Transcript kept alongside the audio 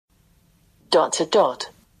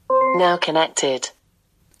Now connected.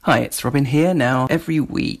 Hi, it's Robin here. Now, every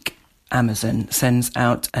week, Amazon sends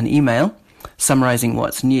out an email summarising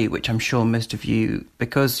what's new, which I'm sure most of you,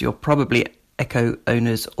 because you're probably Echo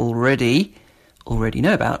owners already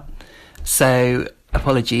know about. So,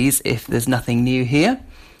 apologies if there's nothing new here,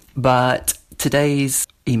 but today's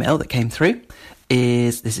email that came through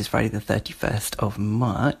this is Friday the 31st of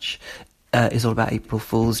March, is all about April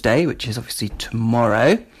Fool's Day, which is obviously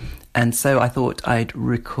tomorrow. And so I thought I'd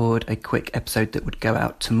record a quick episode that would go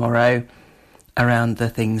out tomorrow around the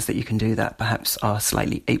things that you can do that perhaps are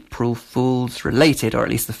slightly April Fool's related, or at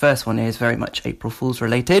least the first one is very much April Fool's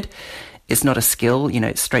related. It's not a skill,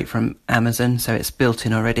 it's straight from Amazon, so it's built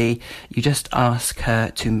in already. You just ask her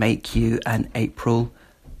to make you an April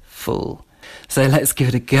Fool. So let's give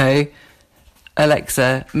it a go.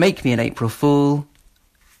 Alexa, make me an April Fool.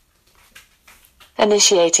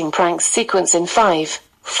 Initiating pranks sequence in 5,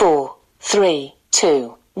 4, 3,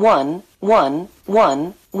 2, 1, 1,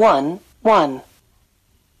 1, 1, 1.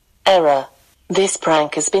 Error. This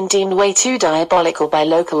prank has been deemed way too diabolical by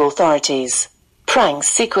local authorities. Prank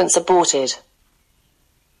sequence aborted.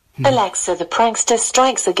 Alexa, the prankster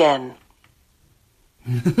strikes again.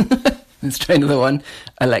 Let's try another one.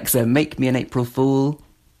 Alexa, make me an April Fool.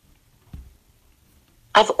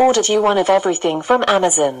 I've ordered you one of everything from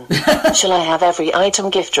Amazon. Shall I have every item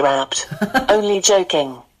gift wrapped? Only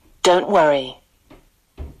joking. Don't worry.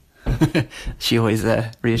 She always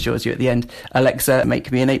reassures you at the end. Alexa,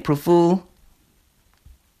 make me an April Fool.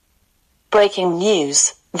 Breaking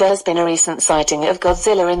news. There's been a recent sighting of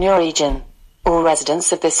Godzilla in your region. All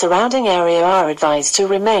residents of the surrounding area are advised to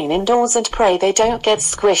remain indoors and pray they don't get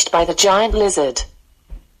squished by the giant lizard.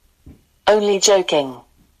 Only joking.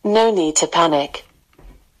 No need to panic.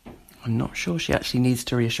 I'm not sure she actually needs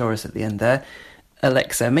to reassure us at the end there.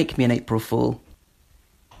 Alexa, make me an April Fool.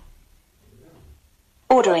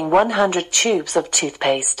 Ordering 100 tubes of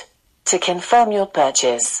toothpaste. To confirm your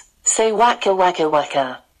purchase, say waka waka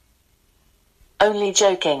waka. Only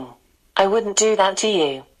joking. I wouldn't do that to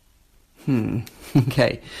you.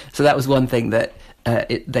 Okay, so that was one thing that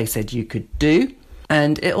they said you could do.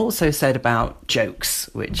 And it also said about jokes,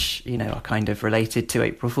 which, are kind of related to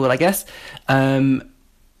April Fool, I guess.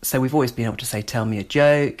 So we've always been able to say, tell me a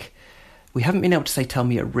joke. We haven't been able to say, tell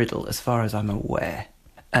me a riddle, as far as I'm aware.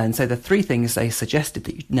 And so the three things they suggested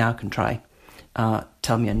that you now can try are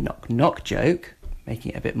tell me a knock-knock joke,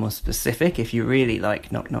 making it a bit more specific if you really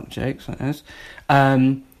like knock-knock jokes like this.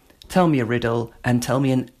 Tell me a riddle, and tell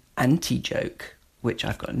me an anti-joke, which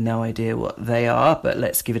I've got no idea what they are, but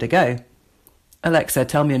let's give it a go. Alexa,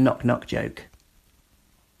 tell me a knock-knock joke.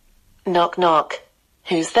 Knock knock.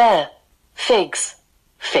 Who's there? Figs.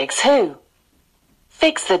 Figs who?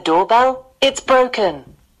 Fix the doorbell. It's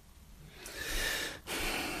broken.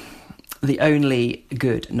 The only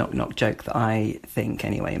good knock-knock joke that I think,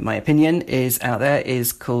 anyway, in my opinion, is out there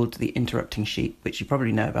is called the interrupting sheep, which you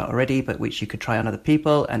probably know about already, but which you could try on other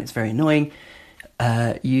people, and it's very annoying.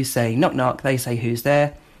 You say knock knock, they say who's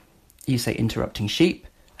there, you say interrupting sheep,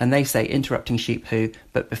 and they say interrupting sheep who,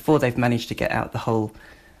 but before they've managed to get out the whole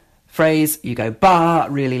phrase, you go bah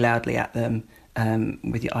really loudly at them,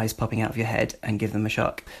 with your eyes popping out of your head, and give them a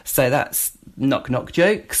shock. So that's knock knock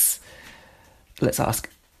jokes. Let's ask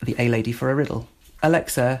the A-lady for a riddle.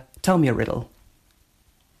 Alexa, tell me a riddle.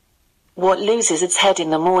 What loses its head in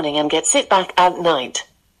the morning and gets it back at night?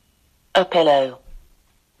 A pillow.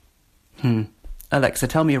 Alexa,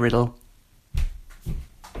 tell me a riddle.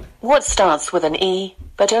 What starts with an E,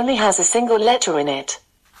 but only has a single letter in it?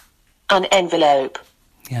 An envelope.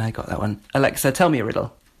 Yeah, I got that one. Alexa, tell me a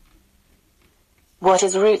riddle. What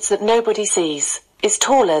is roots that nobody sees, is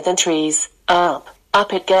taller than trees, up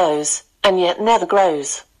it goes, and yet never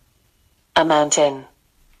grows? A mountain.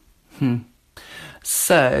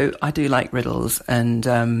 So I do like riddles, and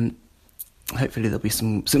hopefully there'll be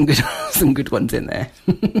some good ones in there.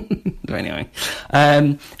 So anyway,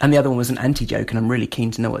 and the other one was an anti-joke, and I'm really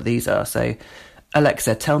keen to know what these are. So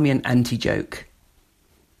Alexa, tell me an anti-joke.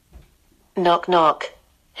 Knock knock.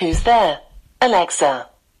 Who's there? Alexa.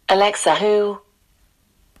 Alexa who?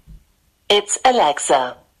 It's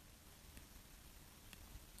Alexa.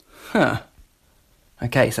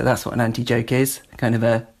 Okay, so that's what an anti-joke is, kind of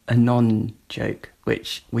a non-joke,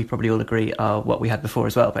 which we probably all agree are what we had before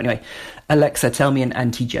as well. But anyway, Alexa, tell me an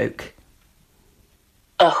anti-joke.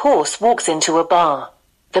 A horse walks into a bar.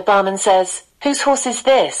 The barman says, "Whose horse is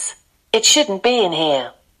this? It shouldn't be in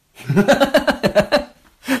here."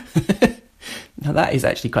 Now that is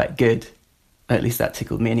actually quite good. At least that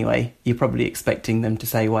tickled me anyway. You're probably expecting them to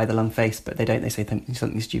say, "Why the long face?" But they don't. They say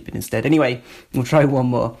something stupid instead. Anyway, we'll try one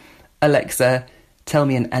more. Alexa, tell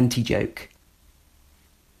me an anti-joke.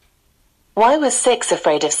 Why was 6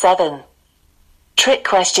 afraid of 7? Trick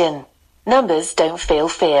question. Numbers don't feel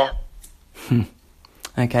fear.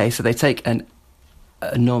 Okay, so they take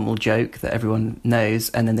a normal joke that everyone knows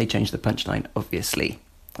and then they change the punchline, obviously.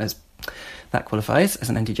 As that qualifies as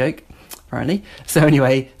an anti-joke, apparently. So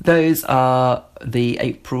anyway, those are the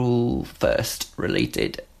April 1st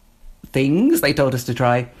related things they told us to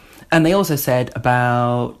try. And they also said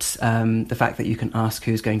about the fact that you can ask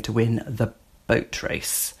who's going to win the boat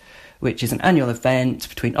race, which is an annual event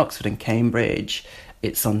between Oxford and Cambridge.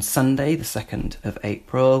 It's on Sunday, the 2nd of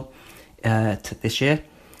April this year.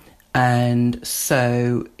 And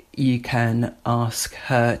so you can ask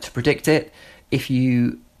her to predict it. If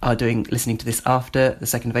you are listening to this after the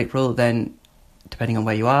 2nd of April, then depending on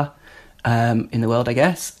where you are in the world, I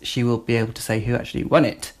guess, she will be able to say who actually won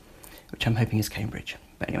it, which I'm hoping is Cambridge.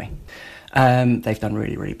 But anyway, they've done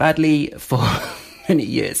really, really badly for many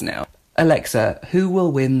years now. Alexa, who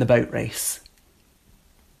will win the boat race?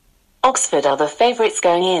 Oxford are the favourites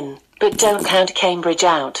going in, but don't count Cambridge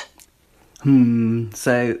out.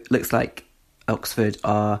 So looks like Oxford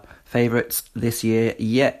are favourites this year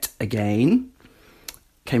yet again.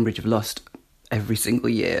 Cambridge have lost every single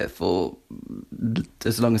year for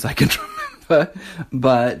as long as I can remember,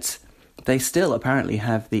 but they still apparently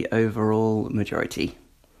have the overall majority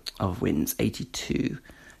of wins, 82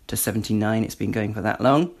 to 79. It's been going for that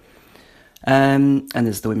long. And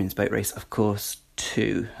there's the women's boat race, of course,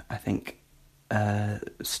 too, I think,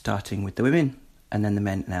 starting with the women and then the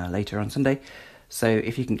men now later on Sunday. So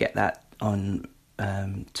if you can get that on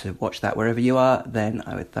to watch that wherever you are, then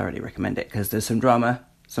I would thoroughly recommend it because there's some drama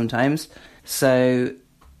sometimes. So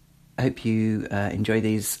I hope you enjoy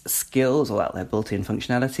these skills, all out their built-in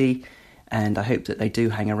functionality, and I hope that they do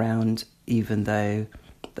hang around even though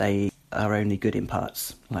they are only good in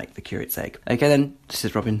parts, like the curate's egg. Okay then, this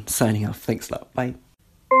is Robin signing off. Thanks a lot. Bye.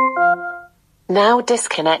 Now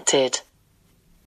disconnected.